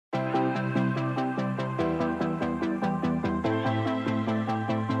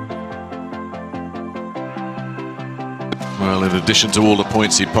Well, in addition to all the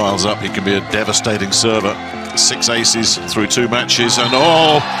points he piles up, he can be a devastating server. 6 aces through 2 matches, and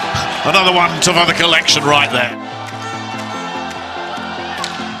oh, another one to the collection right there.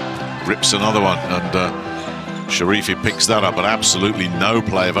 Rips another one, and Sharifi picks that up, but absolutely no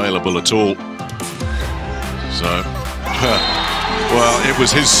play available at all. So, well, it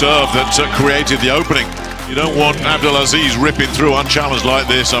was his serve that created the opening. You don't want Abdel-Aziz ripping through unchallenged like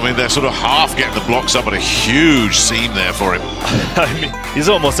this. I mean, they're sort of half getting the blocks up, but a huge seam there for him. I mean, he's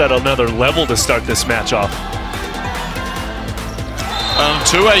almost at another level to start this match off. And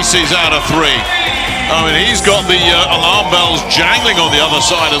 2 aces out of 3. I mean, he's got the alarm bells jangling on the other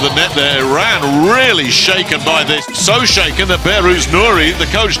side of the net there. Iran really shaken by this. So shaken that Behruz Nouri, the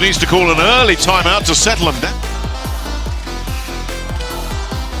coach, needs to call an early timeout to settle them down.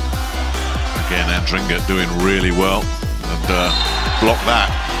 Again, Andringa doing really well, and block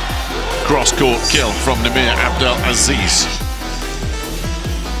that. Cross-court kill from Nimir Abdel-Aziz.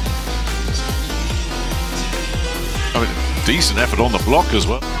 I mean, decent effort on the block as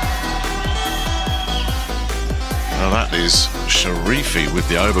well. Now that is Sharifi with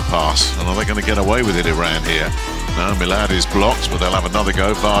the overpass, and are they going to get away with it, Iran, here? No, Milad is blocked, but they'll have another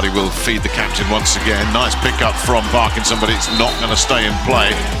go. Vardy will feed the captain once again. Nice pickup from Parkinson, but it's not going to stay in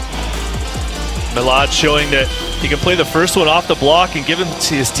play. Milad showing that he can play the first one off the block and give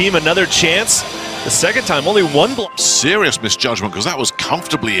his team another chance. The second time, only 1 block. Serious misjudgment, because that was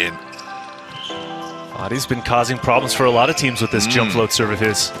comfortably in. Vardy's been causing problems for a lot of teams with this jump float serve of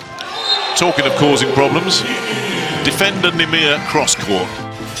his. Talking of causing problems, defender Nimir cross court.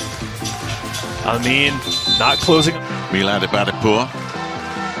 Amin not closing. Milad Ebadipour.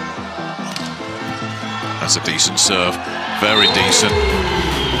 That's a decent serve, very decent.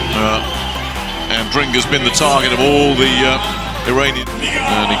 Andringa's been the target of all the Iranian,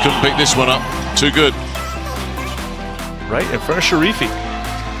 and he couldn't pick this one up. Too good. Right in front of Sharifi.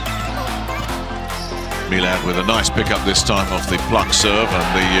 Milad with a nice pickup this time off the pluck serve,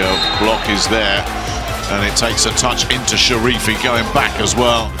 and the block is there, and it takes a touch into Sharifi going back as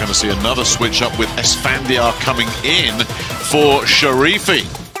well. We're going to see another switch up with Esfandiar coming in for Sharifi.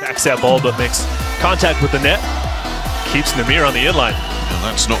 Backs that ball but makes contact with the net. Keeps Nimir on the inline. And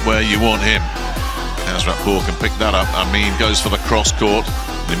that's not where you want him. Hazratpour can pick that up. Amin goes for the cross court.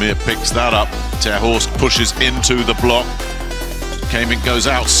 Nimir picks that up. Terhorst pushes into the block. Kamek goes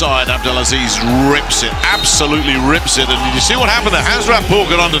outside. Abdel-Aziz rips it, absolutely rips it. And you see what happened there? Hazratpour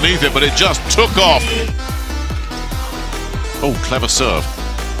got underneath it, but it just took off. Oh, clever serve.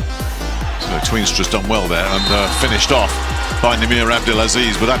 So Tweenstra's done well there, and finished off by Nimir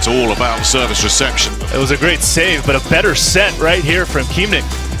Abdel-Aziz, but that's all about service reception. It was a great save, but a better set right here from Kamek.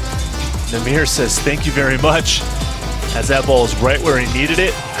 Nimir says thank you very much, as that ball is right where he needed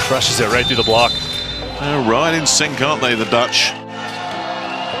it, crushes it right through the block. They're right in sync, aren't they, the Dutch?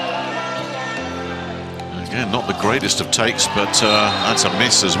 Again, not the greatest of takes, but that's a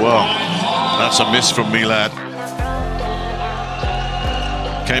miss as well. That's a miss from Milad.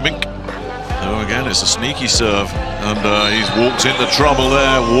 Kamek. Oh, again, it's a sneaky serve, and he's walked into trouble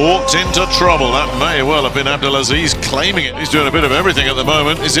there. Walked into trouble. That may well have been Abdel-Aziz claiming it. He's doing a bit of everything at the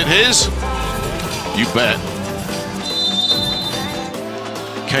moment. Is it his? You bet.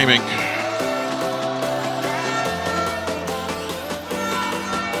 Kamek.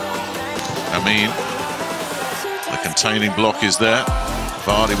 Amin. The containing block is there.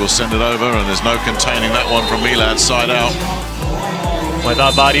 Vardy will send it over, and there's no containing that one from Milad's side out. I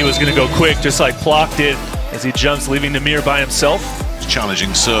thought Abadi was going to go quick, just like Plok did, as he jumps, leaving Nimir by himself.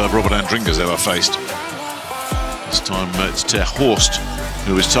 Challenging serve Robert Andringa's ever faced. This time it's Terhorst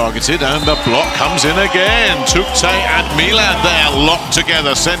who is targeted, and the block comes in again. Tukte and Milad there locked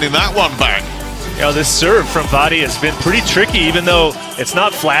together, sending that one back. You know, this serve from Abadi has been pretty tricky, even though it's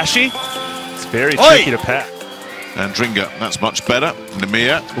not flashy. It's very tricky to pass. Andringa, that's much better.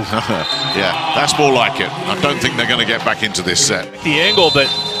 Nimir, yeah, that's more like it. I don't think they're going to get back into this set. The angle, but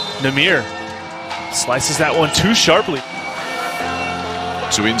Nimir slices that one too sharply.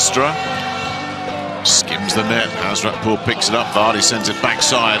 Tweenstra skims the net. Hazratpour picks it up. Vardy sends it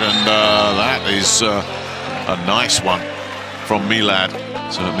backside, and that is a nice one from Milad.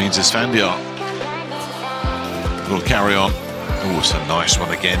 So it means Esfandiar will carry on. Oh, it's a nice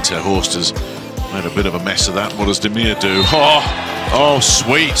one again. Terhorst has made a bit of a mess of that. What does Nimir do? Oh,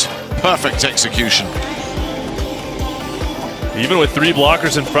 sweet. Perfect execution. Even with 3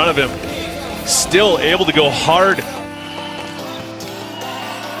 blockers in front of him, still able to go hard.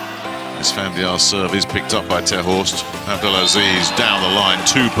 Esfandiar's serve is picked up by Terhorst. Abdel-Aziz down the line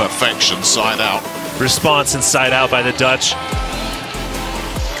to perfection, side out. Response and side out by the Dutch.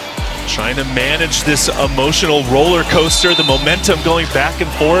 Trying to manage this emotional roller coaster, the momentum going back and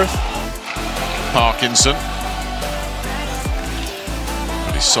forth. Parkinson.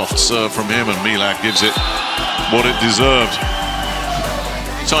 Pretty soft serve from him, and Milad gives it what it deserved.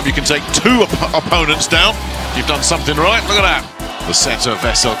 Anytime you can take two opponents down, you've done something right. Look at that. The setter,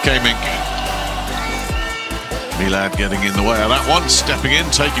 Vesel Kamink. Milad getting in the way of that one, stepping in,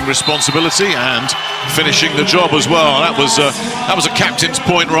 taking responsibility, and finishing the job as well. That was a captain's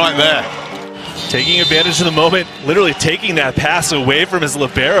point right there. Taking advantage of the moment, literally taking that pass away from his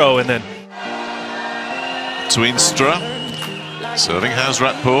libero, and then Toenstra serving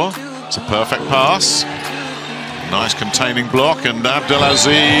Gharahassanlou. It's a perfect pass. Nice containing block, and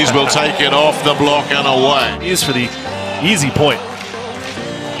Abdel-Aziz will take it off the block and away. He is for the easy point.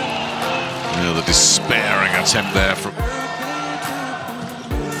 Yeah, the despairing attempt there.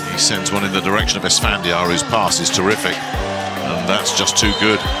 He sends one in the direction of Esfandiar, whose pass is terrific. And that's just too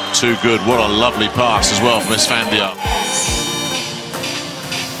good. Too good. What a lovely pass as well from Esfandiar.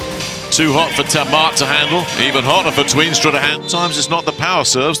 Too hot for Tamat to handle. Even hotter for Toenstra to handle. Sometimes it's not the power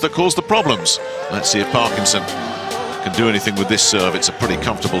serves that cause the problems. Let's see if Parkinson can do anything with this serve. It's a pretty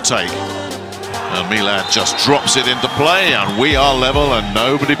comfortable take. And Milad just drops it into play, and we are level, and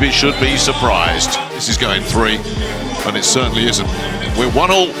nobody should be surprised. This is going 3, and it certainly isn't. We're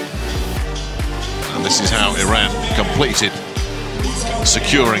 1-1. And this is how Iran completed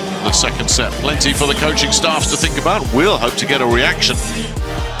securing the second set. Plenty for the coaching staffs to think about. We'll hope to get a reaction.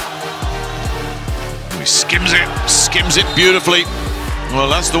 He skims it beautifully. Well,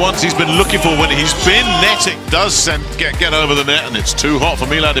 that's the ones he's been looking for when he's been netting. Does get over the net, and it's too hot for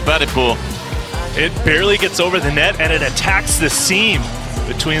Milad Ebadipour. It barely gets over the net, and it attacks the seam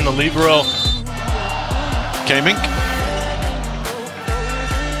between the libero. Kamink.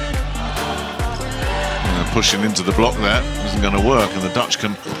 Pushing into the block there isn't going to work, and the Dutch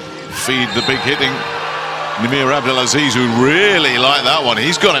can feed the big hitting Nimir Abdel-Aziz, who really liked that one.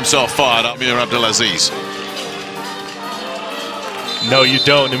 He's got himself fired up, Nimir Abdel-Aziz. No, you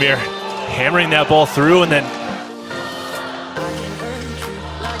don't, Nimir. Hammering that ball through, and then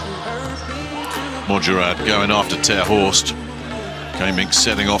Modurad going after Terhorst. Kamink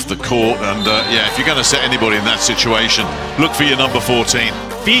setting off the court, and yeah, if you're going to set anybody in that situation, look for your number 14.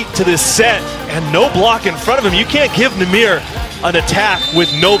 Feet to this set, and no block in front of him. You can't give Nimir an attack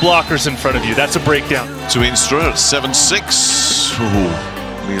with no blockers in front of you. That's a breakdown. Toenstra at 7-6.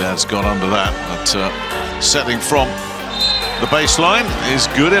 Milad's got under that, but setting from the baseline is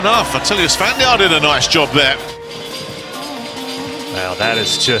good enough. I tell you, Esfandiar did a nice job there. Wow, that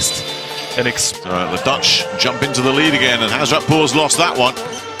is just an the Dutch jump into the lead again, and Gharahassanlou's lost that one.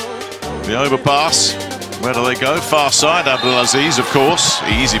 The overpass, where do they go? Far side, Abdel-Aziz, of course.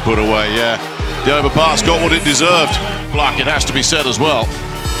 Easy put away, yeah. The overpass got what it deserved. Block, it has to be said as well.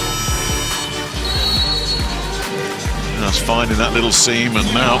 That's finding that little seam, and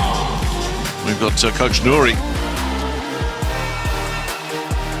now we've got Coach Nouri.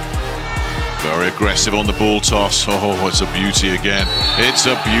 Very aggressive on the ball toss. Oh, it's a beauty again. It's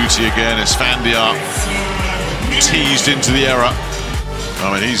a beauty again. Esfandiar teased into the error.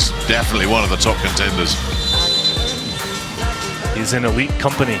 I mean, he's definitely one of the top contenders. He's in elite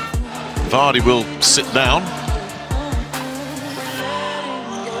company. Vardy will sit down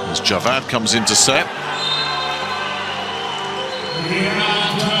as Javad comes into set.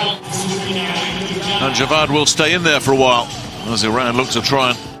 And Javad will stay in there for a while as Iran look to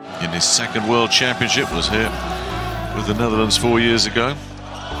try and, in his second World Championship, was here with the Netherlands 4 years ago.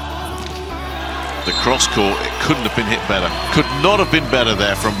 The cross court, it couldn't have been hit better. Could not have been better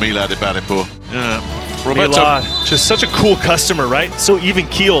there from Milad Ebadipour. Yeah, Milad, just such a cool customer, right? So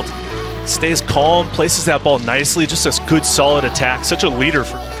even-keeled. Stays calm, places that ball nicely, just a good solid attack. Such a leader.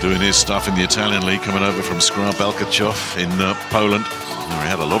 Doing his stuff in the Italian league, coming over from Skra Belkachov in Poland. Where he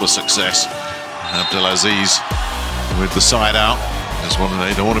had a lot of success. Abdel-Aziz with the side out. Just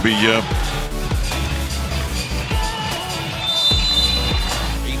they don't want to be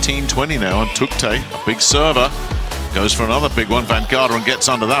 18-20 now, and Tukte, a big server, goes for another big one. Van Garderen gets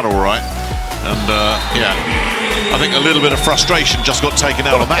under that all right. And yeah, I think a little bit of frustration just got taken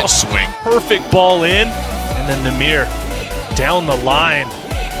out on that swing. Perfect ball in, and then Nimir down the line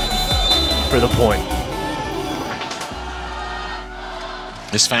for the point.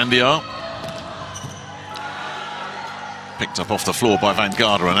 Esfandiar picked up off the floor by Van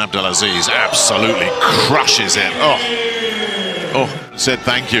Garderen. Abdel-Aziz absolutely crushes it. Oh, said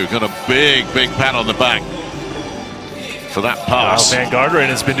thank you. Got a big pat on the back for that pass. Wow, Van Garderen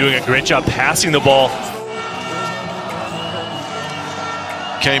has been doing a great job passing the ball.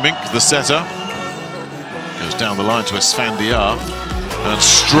 Kamink, the setter, goes down the line to Esfandiar. And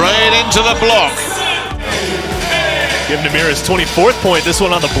straight into the block. Give Nimir his 24th point, this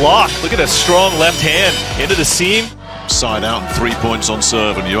one on the block. Look at that strong left hand into the seam. Side out and 3 points on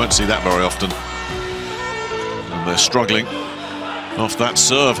serve, and you won't see that very often. And they're struggling off that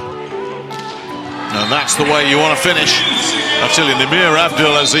serve. And that's the way you want to finish. I tell you, Nimir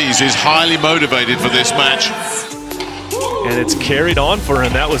Abdel-Aziz is highly motivated for this match. And it's carried on for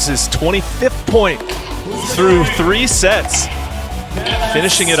him. That was his 25th point through 3 sets.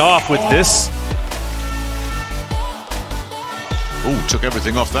 Finishing it off with this. Ooh, took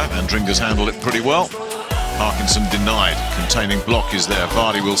everything off that, and Dringer's handled it pretty well. Parkinson denied. Containing block is there.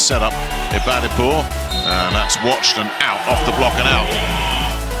 Vardy will set up Ebadipour, and that's watched and out, off the block and out.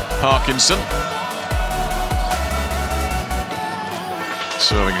 Parkinson.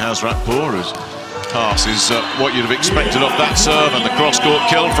 Serving Hasratpour, whose pass is what you'd have expected off that serve, and the cross-court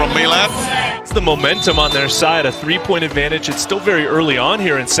kill from Milad. It's the momentum on their side, a 3-point advantage. It's still very early on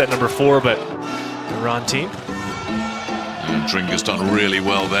here in set number 4, but the Iran team. And Dringer's done really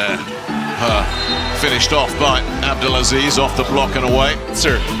well there. Finished off by Abdel-Aziz off the block and away.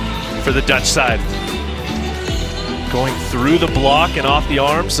 Sir, for the Dutch side. Going through the block and off the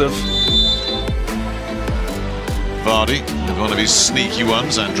arms of Vardy with one of his sneaky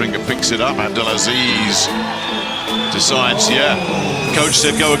ones, and Dringer picks it up. Abdel-Aziz decides, yeah, coach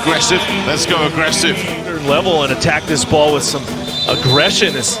said go aggressive, let's go aggressive. Level and attack this ball with some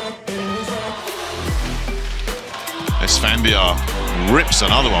aggression. Esfandiar rips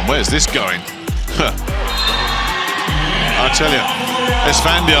another one. Where's this going? I tell you,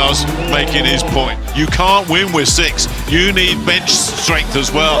 Esfandiar's making his point. You can't win with 6. You need bench strength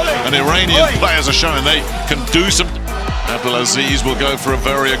as well. And Iranian players are showing they can do some. Abdel-Aziz will go for a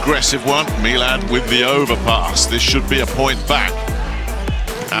very aggressive one. Milad with the overpass. This should be a point back.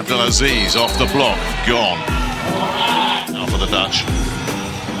 Abdel-Aziz off the block. Gone. Now for the Dutch.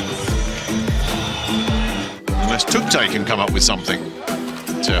 Unless Tukte can come up with something.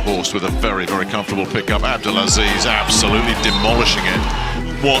 Ter Horst with a very, very comfortable pickup. Abdel-Aziz absolutely demolishing it.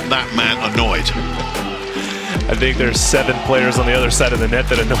 Want that man annoyed. I think there's 7 players on the other side of the net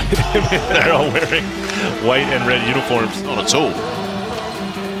that annoyed him. They're all wearing white and red uniforms. Not at all.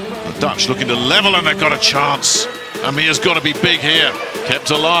 The Dutch looking to level, and they've got a chance. Amir's got to be big here.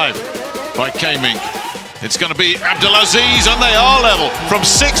 Kept alive by K-Mink. It's going to be Abdel-Aziz, and they are level from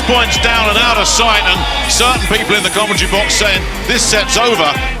 6 points down and out of sight. And certain people in the commentary box saying this set's over.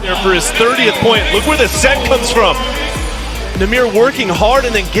 There for his 30th point. Look where the set comes from. Nimir working hard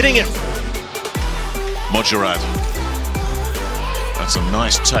and then getting it. Mojurad. That's a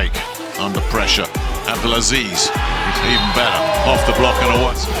nice take under pressure. Abdel-Aziz, even better, off the block and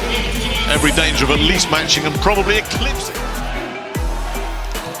away. Every danger of at least matching and probably eclipsing.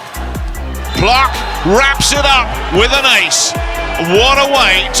 Pluck wraps it up with an ace. What a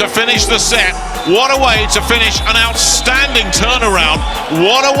way to finish the set. What a way to finish an outstanding turnaround.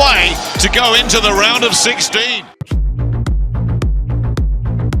 What a way to go into the round of 16.